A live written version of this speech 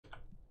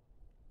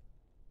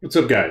What's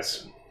up,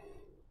 guys?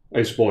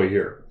 Ice Boy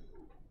here.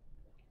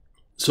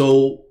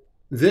 So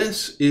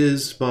this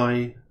is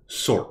my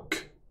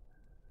Sorc.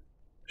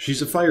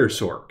 She's a fire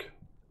Sorc.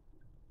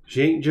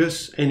 She ain't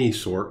just any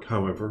Sorc,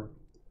 however.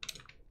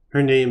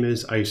 Her name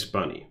is Ice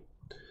Bunny.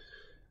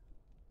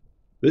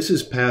 This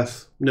is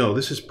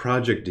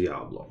Project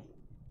Diablo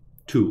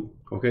 2.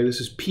 Okay,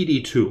 this is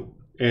PD2.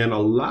 And a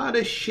lot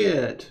of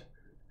shit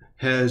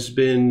has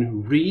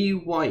been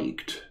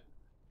re-wiked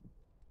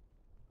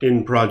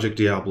in Project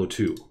Diablo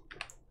 2.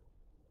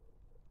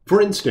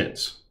 For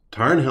instance,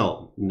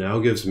 Tarnhelm now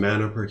gives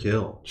mana per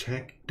kill.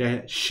 Check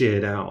that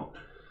shit out.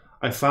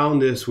 I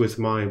found this with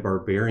my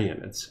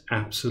Barbarian. It's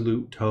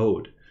absolute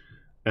toad.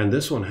 And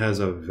this one has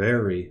a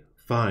very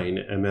fine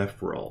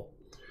MF roll.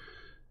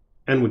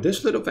 And with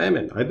this little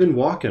famine, I've been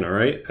walking,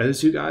 alright?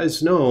 As you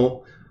guys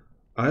know,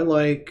 I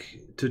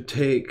like to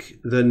take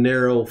the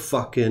narrow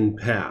fucking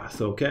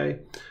path, okay?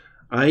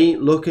 I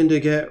ain't looking to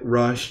get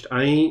rushed.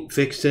 I ain't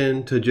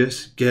fixing to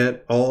just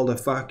get all the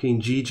fucking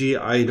GG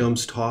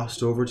items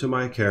tossed over to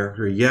my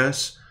character.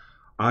 Yes,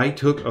 I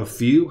took a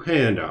few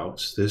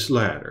handouts this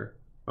ladder.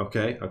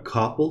 Okay, a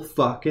couple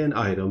fucking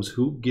items.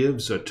 Who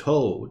gives a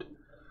toad?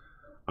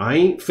 I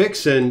ain't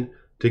fixing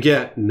to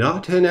get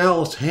nothing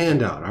else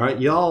handout. All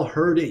right, y'all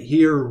heard it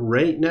here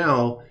right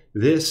now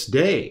this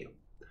day.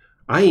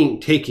 I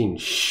ain't taking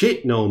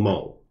shit no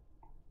more.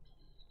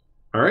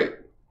 All right,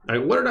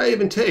 what did I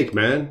even take,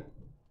 man?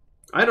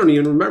 I don't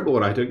even remember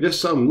what I took.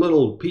 Just some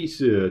little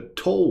piece of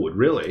toad,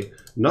 really.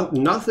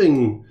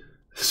 Nothing,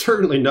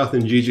 certainly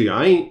nothing GG.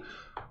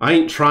 I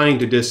ain't trying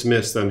to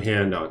dismiss them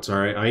handouts,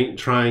 all right? I ain't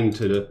trying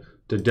to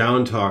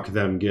down talk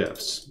them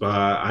gifts, but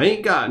I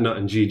ain't got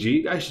nothing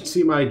GG. I should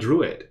see my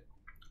druid.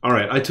 All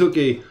right, I took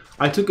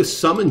a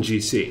summon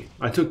GC.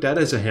 I took that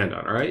as a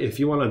handout, all right? If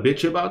you want to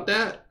bitch about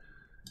that,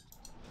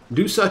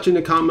 do such in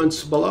the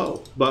comments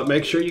below, but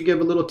make sure you give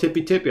a little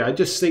tippy. I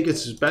just think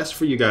it's best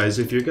for you guys,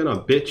 if you're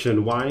gonna bitch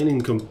and whine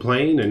and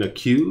complain and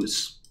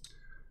accuse,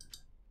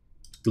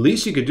 the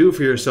least you could do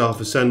for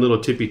yourself is send a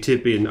little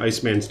tippy in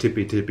Iceman's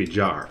tippy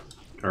jar.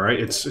 All right,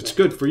 it's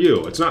good for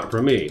you. It's not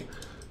for me.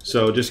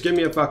 So just give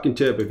me a fucking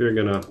tip if you're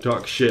gonna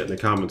talk shit in the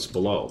comments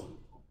below.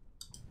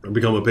 Or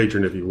become a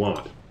patron if you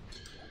want.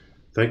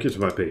 Thank you to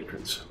my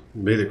patrons.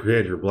 May the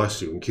Creator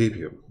bless you and keep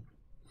you.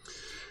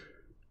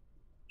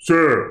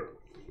 Sir.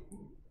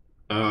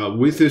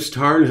 With this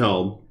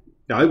Tarnhelm,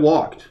 I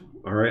walked.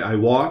 All right, I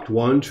walked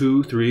 1,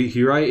 2, 3.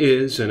 Here I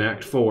is in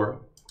Act 4.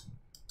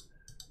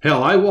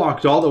 Hell, I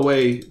walked all the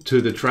way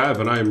to the Trav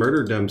and I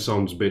murdered them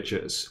sons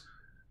bitches.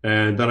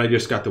 And then I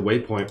just got the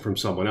waypoint from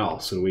someone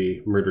else and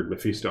we murdered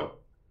Mephisto.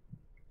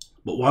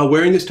 But while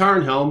wearing this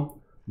Tarnhelm,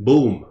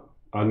 boom,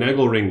 a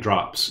Negel ring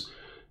drops.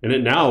 And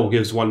it now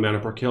gives 1 mana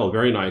per kill.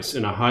 Very nice.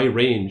 In a high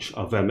range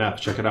of MF.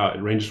 Check it out.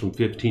 It ranges from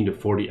 15 to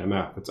 40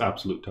 MF. It's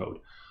absolute toad.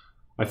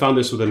 I found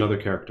this with another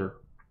character.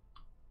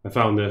 I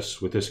found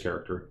this with this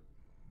character.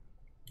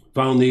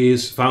 Found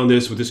this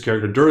with this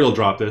character. Duriel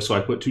dropped this, so I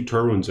put 2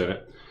 Turwounds in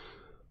it.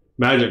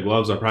 Magic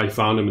gloves, I probably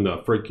found them in the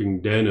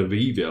freaking den of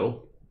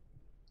evil.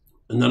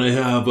 And then I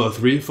have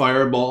 3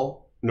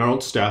 Fireball,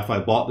 Gnarled Staff. I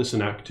bought this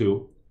in Act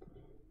 2.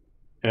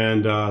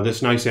 And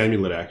this nice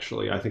amulet,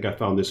 actually. I think I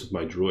found this with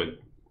my druid.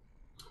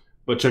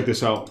 But check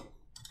this out.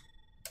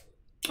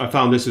 I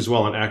found this as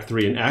well in Act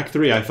 3. In Act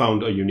 3, I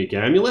found a unique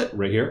amulet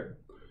right here.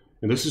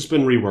 And this has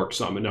been reworked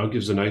some. It now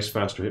gives a nice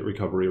faster hit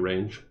recovery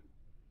range.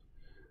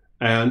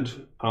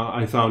 And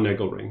I found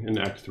Negel Ring in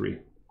Act 3.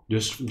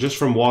 Just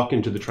from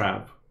walking to the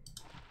Trav.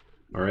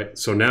 Alright,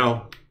 so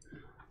now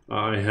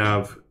I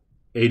have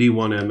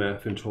 81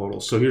 MF in total.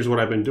 So here's what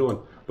I've been doing.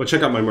 But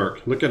check out my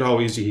Merc. Look at how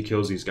easy he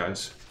kills these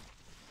guys.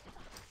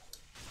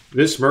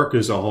 This Merc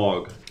is a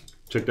hog.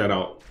 Check that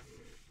out.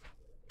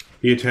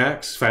 He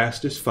attacks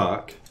fast as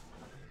fuck.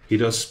 He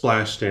does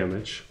splash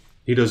damage.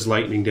 He does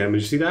lightning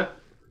damage. You see that?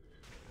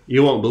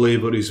 You won't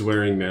believe what he's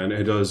wearing, man.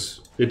 It does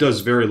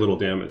very little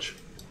damage.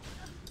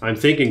 I'm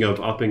thinking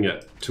of upping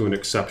it to an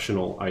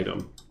exceptional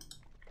item.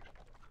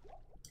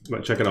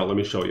 But check it out, let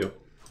me show you.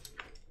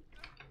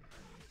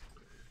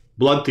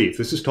 Blood Thief,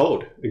 this is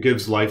toad. It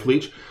gives life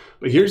leech.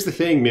 But here's the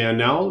thing, man.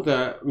 Now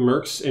that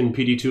Mercs in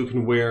PD2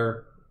 can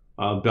wear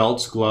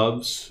belts,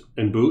 gloves,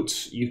 and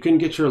boots, you can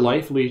get your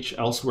life leech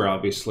elsewhere,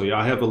 obviously.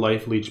 I have a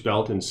life leech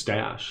belt in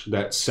stash,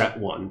 that set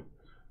one.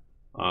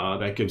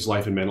 That gives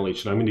life and mana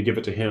leech, and I'm going to give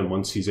it to him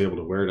once he's able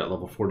to wear it at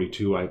level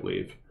 42, I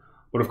believe.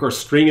 But of course,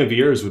 String of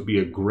Ears would be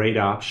a great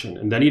option,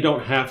 and then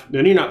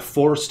you're not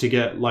forced to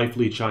get life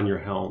leech on your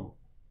helm,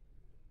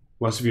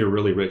 unless if you're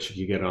really rich,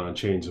 you get it on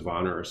Chains of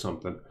Honor or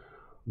something.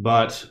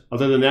 But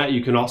other than that,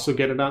 you can also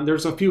get it on.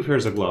 There's a few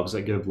pairs of gloves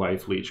that give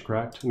life leech,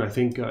 correct? And I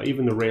think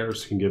even the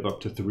rares can give up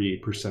to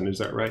 3%. Is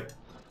that right?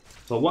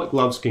 But what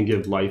gloves can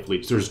give life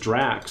leech? There's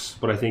Drax,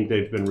 but I think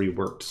they've been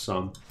reworked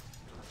some.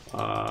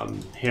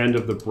 Hand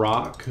of the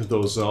Brock,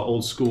 those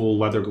old school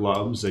leather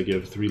gloves, they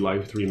give 3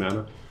 life, 3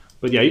 mana.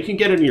 But yeah, you can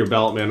get it in your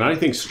belt, man. I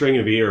think String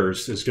of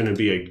Ears is going to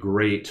be a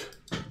great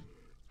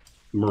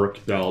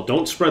Merc belt.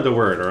 Don't spread the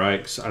word, all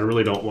right? 'Cause I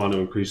really don't want to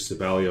increase the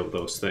value of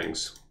those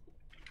things.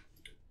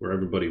 where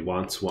everybody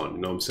wants one, you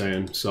know what I'm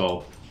saying?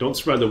 So don't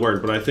spread the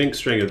word, but I think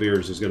String of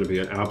Ears is going to be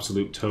an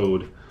absolute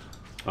toad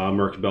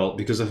merc belt,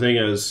 because the thing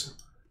is,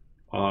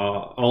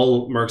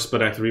 all mercs,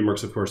 but Act 3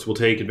 mercs, of course, will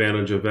take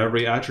advantage of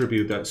every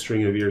attribute that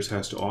String of Ears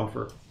has to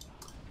offer.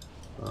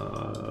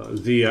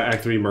 The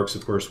Act 3 mercs,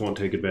 of course, won't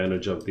take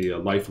advantage of the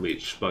life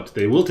leech, but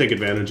they will take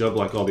advantage of,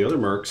 like all the other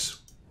mercs,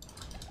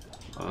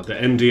 the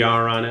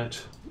MDR on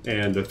it,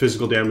 and the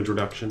physical damage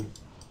reduction.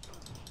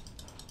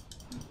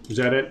 Is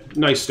that it?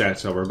 Nice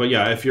stats, however. But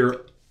yeah, if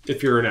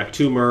you're an Act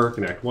 2 merc,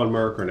 an Act 1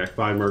 merc, or an Act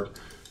 5 merc,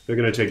 they're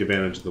going to take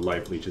advantage of the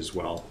life leech as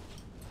well.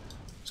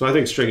 So I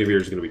think String of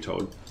Ears is going to be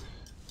toad.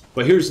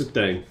 But here's the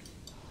thing.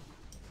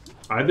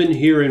 I've been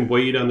hearing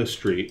Wade on the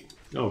street.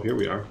 Oh, here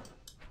we are.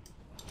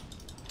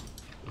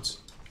 Let's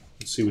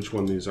see which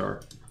one these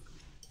are.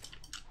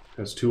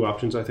 Has two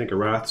options, I think,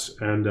 Araths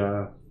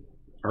and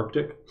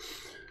Arctic.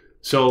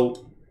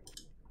 So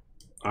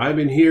I've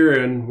been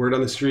hearing word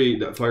on the street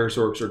that Fire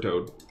Sorcs are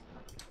toad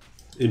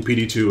in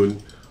PD2,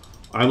 and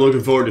I'm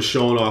looking forward to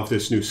showing off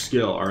this new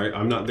skill. All right,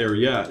 I'm not there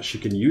yet. She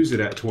can use it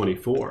at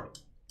 24.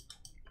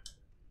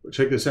 But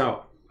check this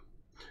out.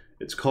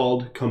 It's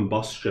called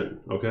Combustion,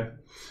 okay?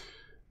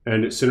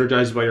 And it's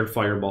synergized by your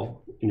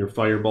Fireball, and your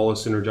Fireball is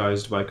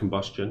synergized by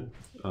Combustion.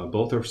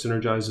 Both are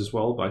synergized as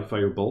well by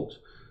Firebolt.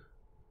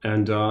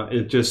 And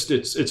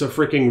it's a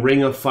freaking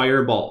ring of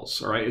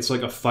fireballs, all right? It's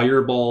like a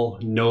Fireball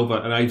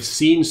Nova, and I've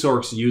seen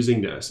Sorcs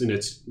using this, and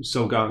it's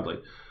so godly.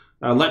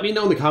 Let me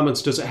know in the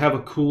comments, does it have a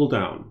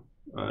cooldown?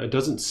 It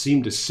doesn't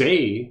seem to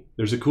say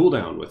there's a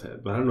cooldown with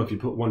it, but I don't know if you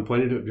put 1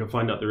 point into it, you'll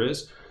find out there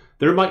is.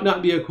 There might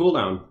not be a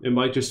cooldown. It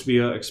might just be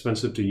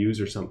expensive to use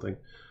or something.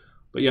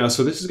 But yeah,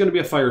 so this is going to be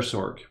a Fire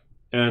Sorc.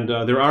 And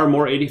there are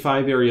more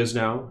 85 areas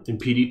now in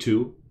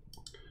PD2.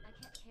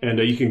 And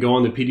you can go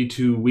on the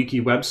PD2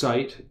 wiki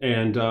website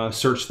and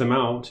search them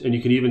out. And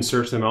you can even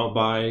search them out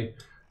by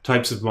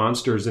types of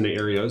monsters in the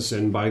areas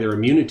and by their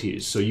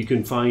immunities. So you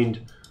can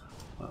find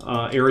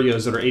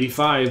areas that are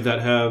 85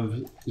 that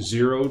have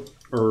 0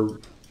 or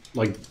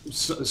like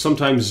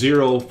sometimes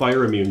 0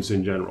 fire immunes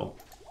in general,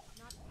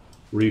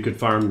 where you could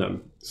farm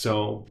them.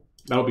 So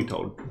that'll be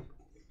toad.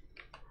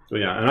 So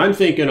yeah, and I'm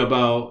thinking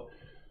about,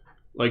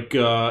 like, you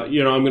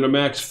know, I'm going to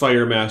max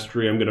Fire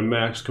Mastery, I'm going to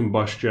max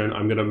Combustion,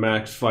 I'm going to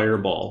max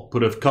Fireball,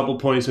 put a couple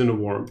points into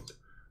Warmth,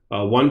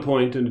 1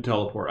 point into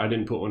Teleport. I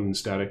didn't put one in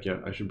Static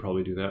yet. I should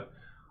probably do that.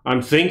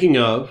 I'm thinking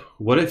of,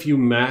 what if you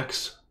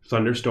max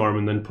Thunderstorm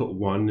and then put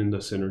 1 in the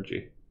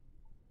Synergy,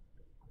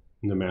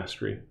 in the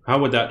Mastery? How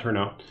would that turn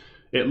out?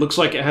 It looks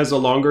like it has a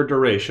longer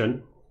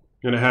duration,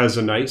 and it has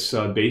a nice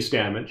base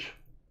damage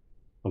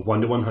of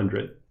 1 to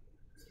 100.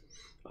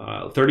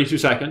 32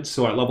 seconds,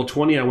 so at level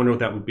 20, I wonder what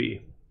that would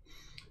be.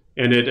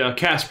 And it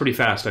casts pretty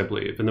fast, I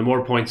believe. And the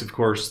more points, of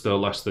course, the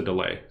less the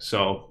delay.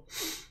 So,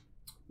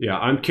 yeah,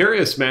 I'm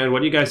curious, man. What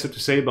do you guys have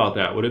to say about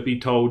that? Would it be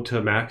toad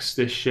to max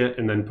this shit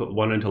and then put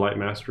 1 into Light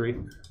Mastery?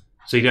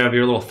 So you can have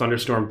your little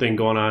Thunderstorm thing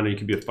going on, and you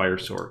could be a Fire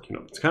Sorc. You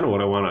know, it's kind of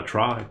what I want to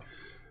try.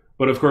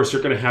 But, of course,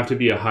 you're going to have to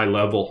be a high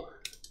level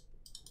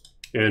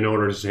in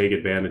order to take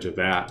advantage of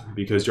that,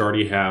 because you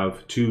already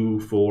have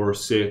 2, 4,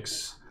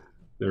 6...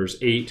 There's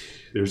 8.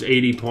 There's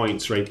 80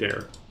 points right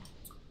there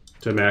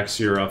to max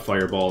your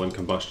Fireball and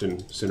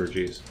Combustion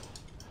synergies.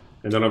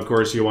 And then, of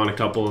course, you want a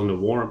couple into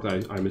Warmth,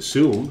 I'm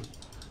assume.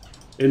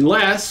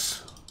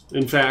 Unless,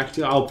 in fact,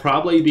 I'll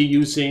probably be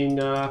using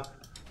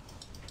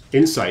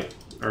Insight,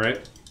 all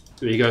right?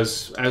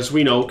 Because, as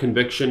we know,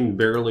 Conviction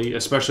barely,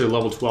 especially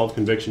level 12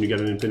 Conviction, you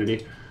get an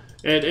Infinity.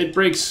 And it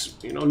breaks,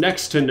 you know,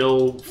 next to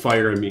no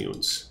fire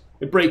immunes.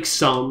 It breaks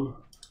some.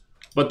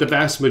 But the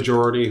vast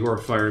majority who are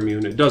fire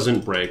immune, it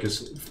doesn't break,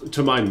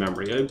 to my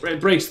memory.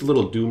 It breaks the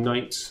little Doom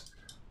Knights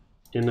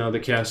in the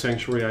Chaos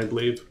Sanctuary, I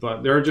believe.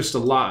 But there are just a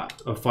lot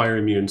of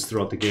fire immunes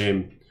throughout the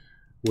game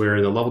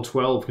where the level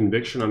 12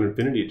 Conviction on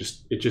Infinity,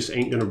 it just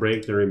ain't going to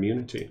break their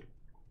immunity.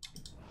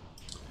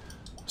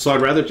 So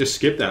I'd rather just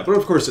skip that. But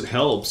of course it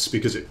helps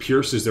because it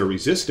pierces their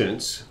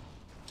resistance,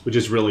 which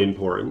is really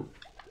important.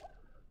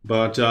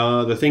 But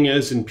the thing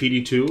is, in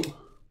PD2,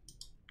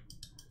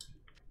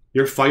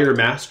 your Fire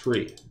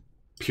Mastery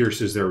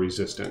pierces their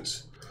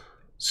resistance.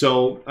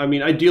 So, I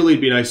mean, ideally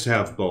it'd be nice to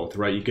have both,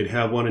 right? You could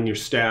have one in your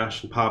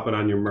stash and pop it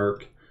on your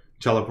merc,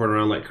 teleport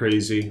around like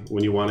crazy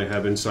when you want to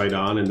have Insight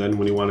on, and then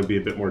when you want to be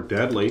a bit more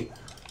deadly,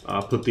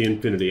 put the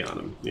Infinity on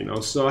them, you know?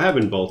 So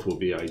having both will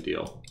be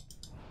ideal.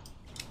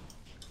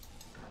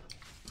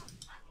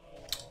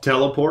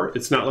 Teleport,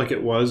 it's not like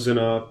it was in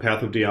a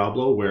Path of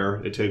Diablo where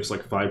it takes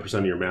like 5%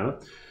 of your mana,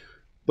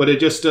 but it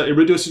just it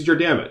reduces your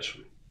damage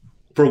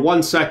for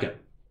 1 second.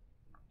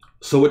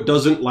 So it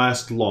doesn't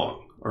last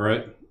long, all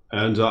right?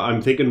 And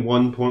I'm thinking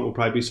 1 point will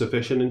probably be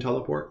sufficient in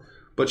Teleport.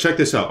 But check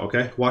this out,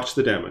 okay? Watch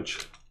the damage.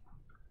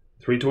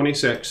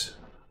 326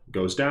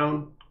 goes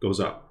down, goes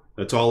up.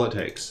 That's all it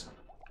takes.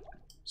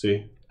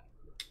 See?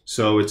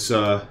 So it's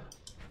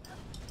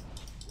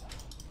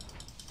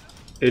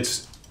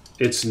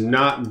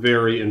not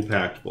very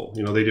impactful.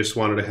 You know, they just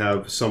wanted to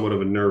have somewhat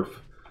of a nerf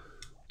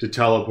to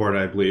Teleport,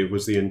 I believe,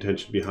 was the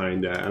intention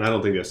behind that. And I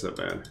don't think that's that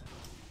bad.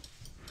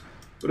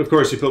 But of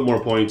course, you put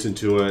more points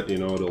into it, you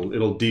know,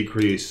 it'll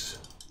decrease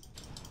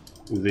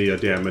the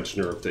damage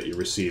nerf that you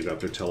receive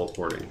after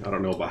teleporting. I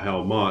don't know about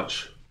how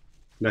much.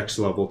 Next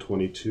level,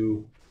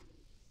 22.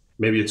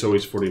 Maybe it's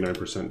always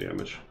 49%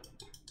 damage.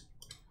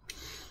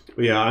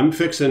 But yeah, I'm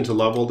fixing to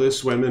level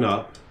this women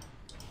up.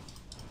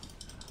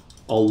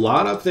 A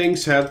lot of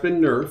things have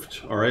been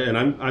nerfed, all right, and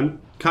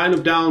I'm kind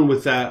of down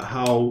with that,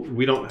 how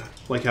we don't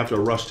like have to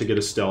rush to get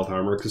a stealth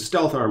armor, because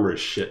stealth armor is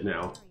shit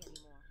now.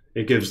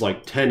 It gives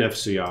like 10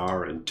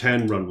 FCR and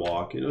 10 run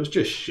walk, you know, it's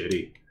just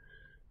shitty.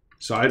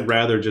 So I'd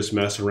rather just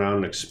mess around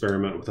and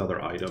experiment with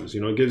other items.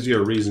 You know, it gives you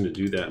a reason to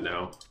do that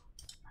now.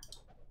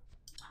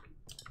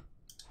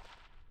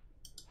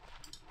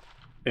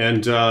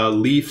 And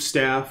leaf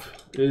staff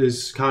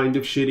is kind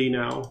of shitty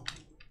now.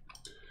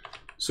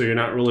 So you're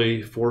not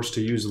really forced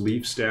to use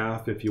leaf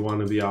staff if you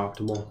want to be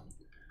optimal.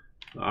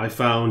 I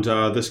found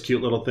this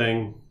cute little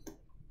thing.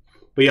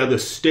 But yeah, the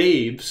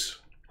staves,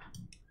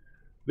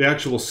 the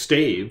actual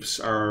staves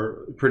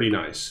are pretty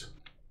nice.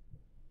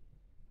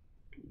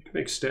 You can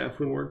make staff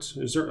rune words.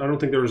 Is there? I don't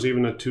think there was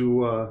even a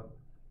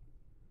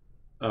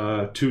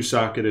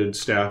two-socketed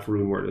staff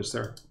rune word, is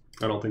there?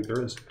 I don't think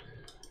there is.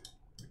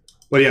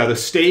 But yeah, the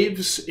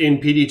staves in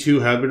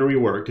PD2 have been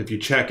reworked. If you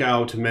check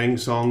out Meng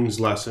Song's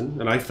lesson,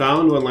 and I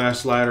found one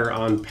last ladder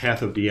on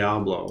Path of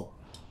Diablo.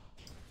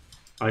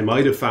 I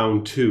might have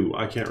found two.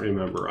 I can't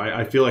remember.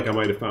 I feel like I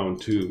might have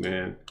found two,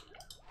 man.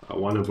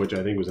 One of which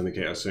I think was in the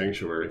Chaos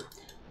Sanctuary.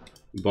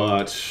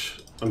 But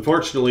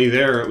unfortunately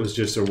there, it was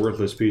just a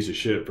worthless piece of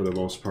shit for the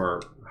most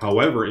part.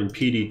 However, in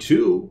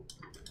PD2,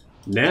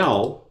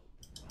 now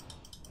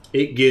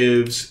it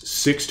gives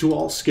 6 to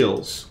all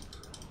skills.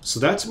 So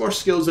that's more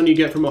skills than you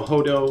get from a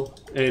Hodo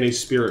and a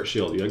Spirit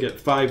Shield. You'll get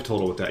 5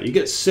 total with that. You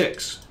get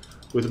 6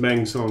 with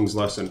Meng Song's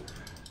lesson.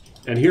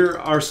 And here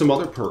are some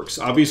other perks.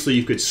 Obviously,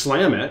 you could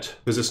slam it,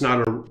 because it's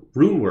not a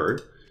rune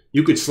word.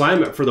 You could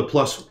slam it for the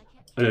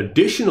an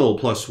additional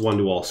 +1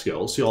 to all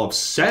skills. So you'll have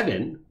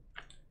 7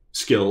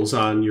 skills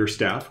on your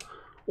staff.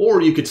 Or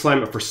you could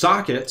slam it for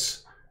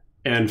sockets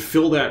and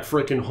fill that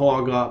frickin'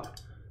 hog up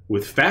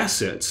with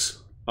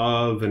facets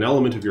of an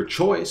element of your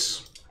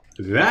choice.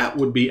 That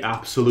would be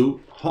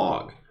absolute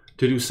hog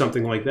to do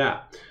something like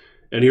that.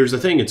 And here's the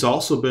thing, it's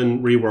also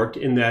been reworked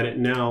in that it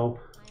now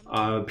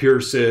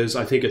pierces,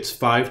 I think it's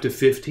 5 to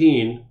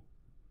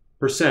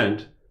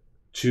 15%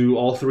 to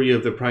all 3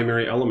 of the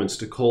primary elements,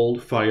 to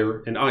cold,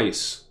 fire, and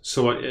ice.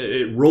 So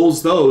it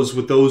rolls those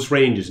with those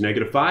ranges,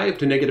 -5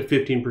 to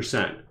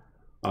 -15%,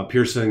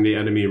 piercing the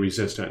enemy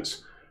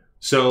resistance.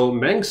 So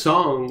Meng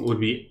Song would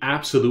be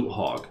absolute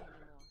hog.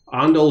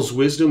 Andal's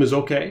Wisdom is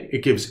okay.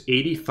 It gives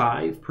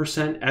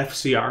 85%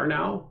 FCR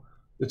now.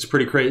 It's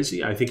pretty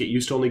crazy. I think it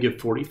used to only give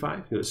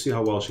 45. Let's see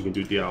how well she can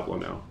do Diablo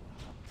now.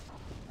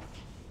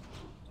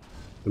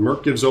 The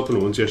Merc gives open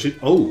wounds. Yeah, she...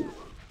 Oh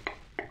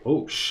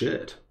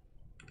shit.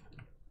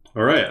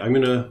 All right, I'm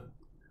gonna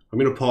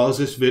pause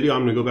this video.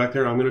 I'm gonna go back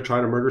there. I'm gonna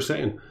try to murder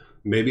Satan.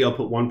 Maybe I'll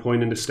put 1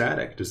 point into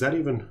static. Does that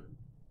even...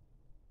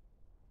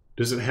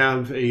 Does it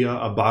have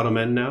a bottom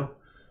end now?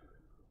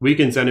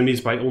 Weakens enemies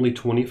by only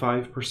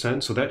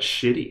 25%, so that's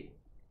shitty.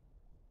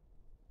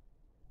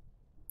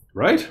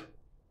 Right?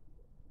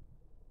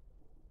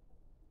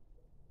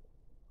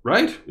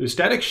 Right? Is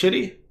static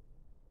shitty?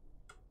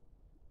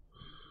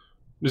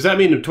 Does that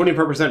mean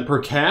 24% per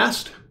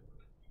cast?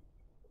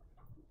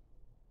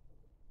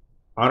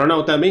 I don't know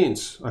what that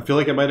means. I feel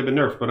like it might have been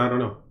nerfed, but I don't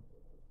know.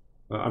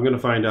 I'm going to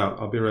find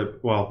out. I'll be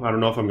right... Well, I don't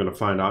know if I'm going to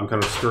find out. I'm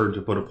kind of scared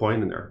to put a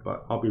point in there,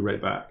 but I'll be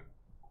right back.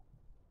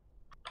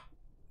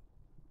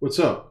 What's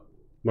up,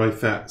 my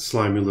fat,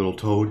 slimy little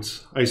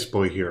toads? Ice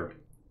Boy here.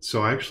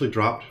 So I actually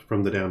dropped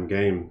from the damn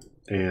game,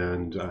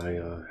 and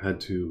I had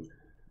to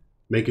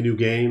make a new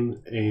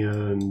game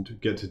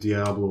and get to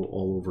Diablo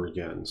all over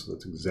again. So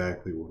that's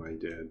exactly what I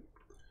did.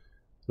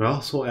 And I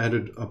also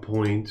added a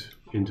point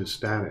into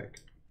static.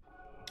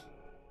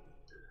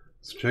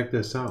 So check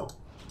this out.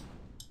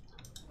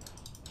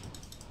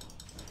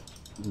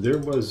 There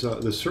was,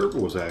 the server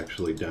was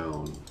actually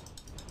down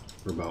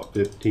for about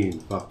 15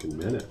 fucking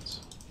minutes.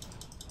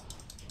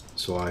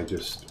 So I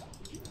just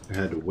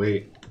had to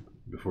wait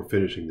before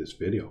finishing this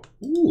video.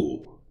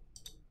 Ooh.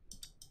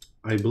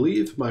 I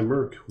believe my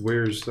Merc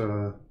wears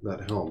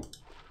that helm.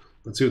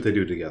 Let's see what they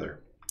do together.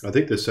 I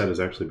think this set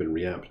has actually been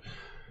reamped.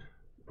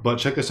 But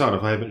check this out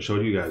if I haven't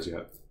showed you guys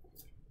yet.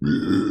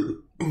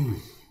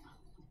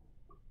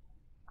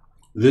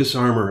 This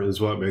armor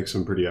is what makes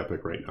him pretty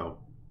epic right now.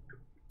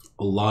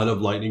 A lot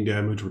of lightning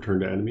damage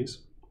returned to enemies.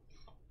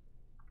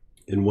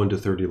 And 1 to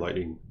 30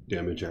 lightning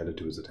damage added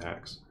to his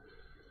attacks.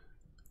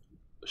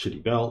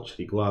 Shitty belt,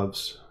 shitty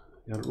gloves.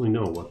 I don't really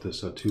know what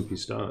this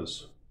two-piece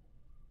does.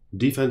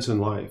 Defense and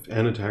life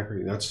and attack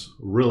rating. That's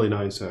really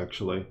nice,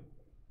 actually.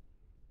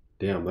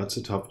 Damn, that's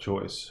a tough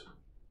choice.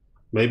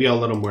 Maybe I'll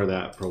let him wear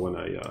that for when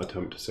I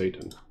attempt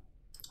Satan.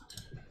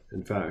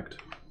 In fact,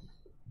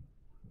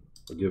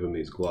 I'll give him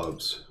these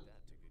gloves.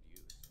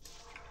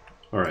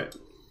 Alright.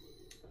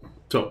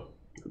 So,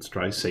 let's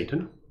try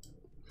Satan.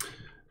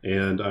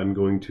 And I'm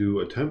going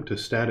to attempt to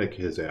static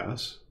his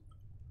ass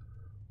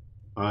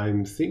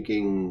I'm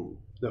thinking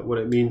that what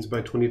it means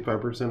by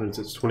 25% is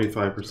it's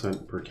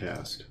 25% per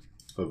cast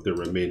of their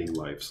remaining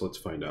life. So let's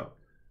find out.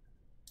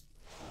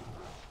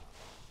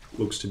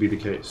 Looks to be the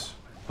case.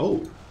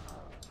 Oh,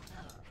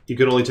 you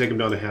can only take them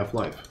down to half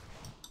life.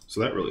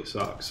 So that really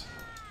sucks.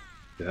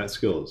 Yeah, that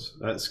skill's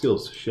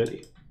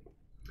shitty.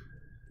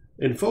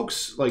 And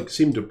folks like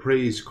seem to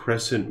praise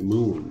Crescent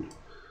Moon,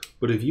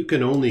 but if you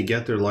can only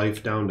get their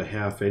life down to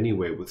half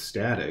anyway with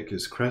static,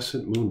 is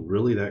Crescent Moon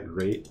really that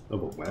great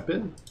of a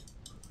weapon?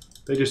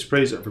 They just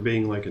praise it for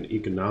being like an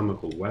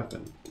economical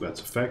weapon that's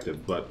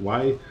effective, but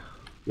why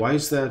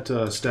is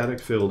that static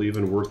field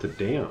even worth a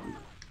damn?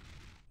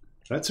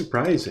 That's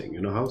surprising.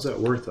 You know, how's that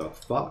worth a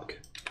fuck?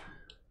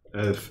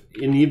 If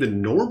in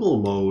even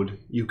normal mode,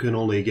 you can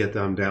only get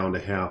them down to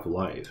half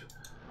life.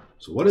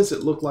 So what does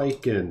it look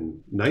like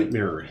in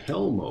Nightmare or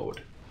Hell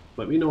mode?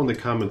 Let me know in the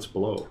comments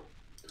below.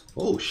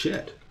 Oh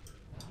shit.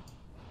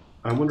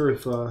 I wonder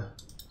if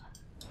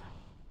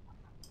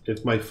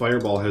my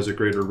fireball has a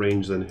greater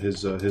range than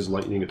his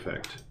lightning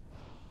effect.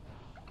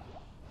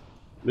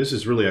 This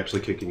is really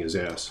actually kicking his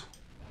ass.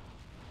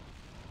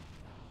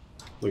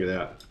 Look at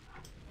that.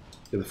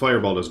 Yeah, the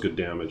fireball does good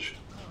damage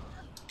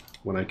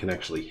when I can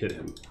actually hit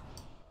him.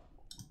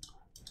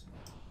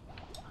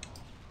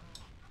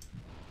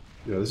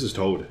 Yeah, this is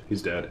Toad.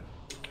 He's dead.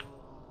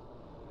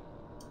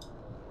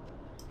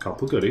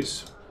 Couple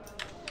goodies.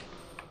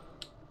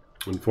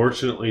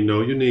 Unfortunately, no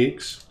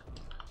uniques.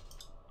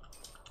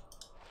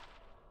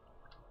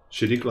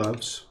 Shitty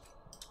gloves.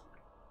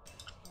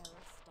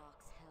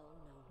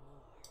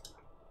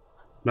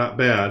 Not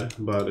bad,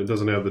 but it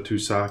doesn't have the 2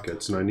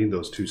 sockets, and I need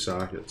those 2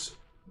 sockets.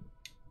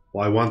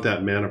 Well, I want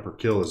that mana per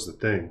kill is the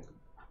thing.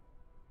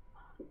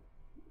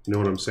 You know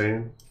what I'm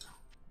saying?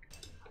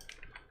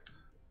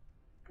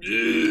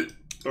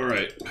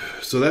 Alright,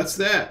 so that's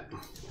that.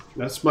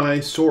 That's my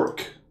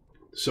Sorc.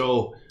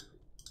 So,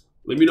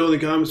 let me know in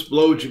the comments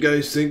below what you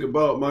guys think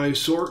about my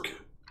Sorc.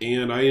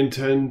 And I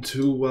intend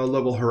to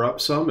level her up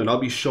some, and I'll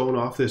be showing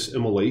off this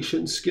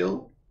immolation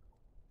skill.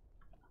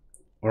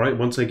 Alright,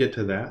 once I get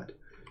to that,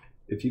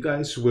 if you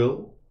guys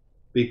will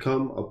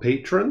become a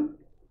patron,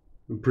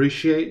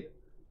 appreciate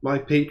my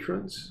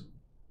patrons.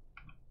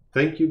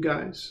 Thank you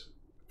guys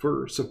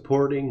for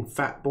supporting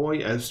Fat Boy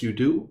as you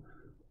do.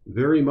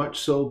 Very much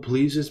so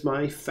pleases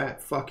my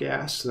fat fuck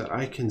ass that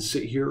I can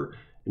sit here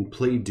and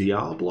play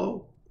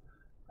Diablo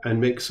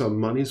and make some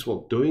monies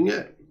while doing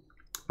it.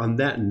 On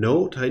that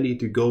note, I need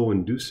to go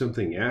and do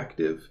something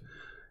active.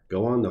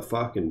 Go on the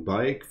fucking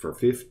bike for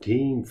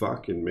 15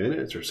 fucking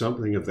minutes or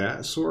something of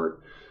that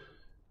sort.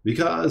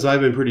 Because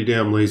I've been pretty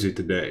damn lazy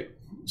today.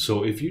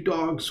 So if you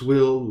dogs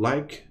will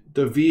like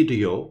the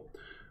video,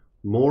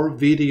 more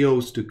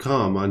videos to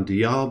come on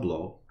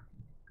Diablo.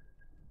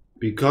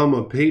 Become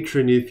a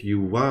patron if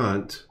you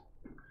want.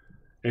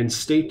 And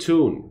stay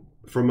tuned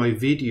for my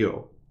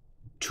video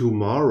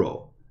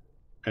tomorrow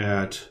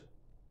at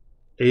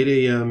 8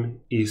 a.m.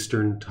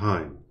 Eastern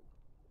Time.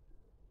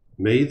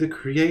 May the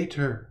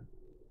Creator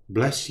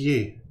bless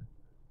ye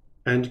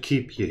and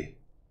keep ye.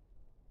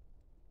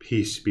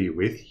 Peace be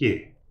with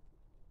ye.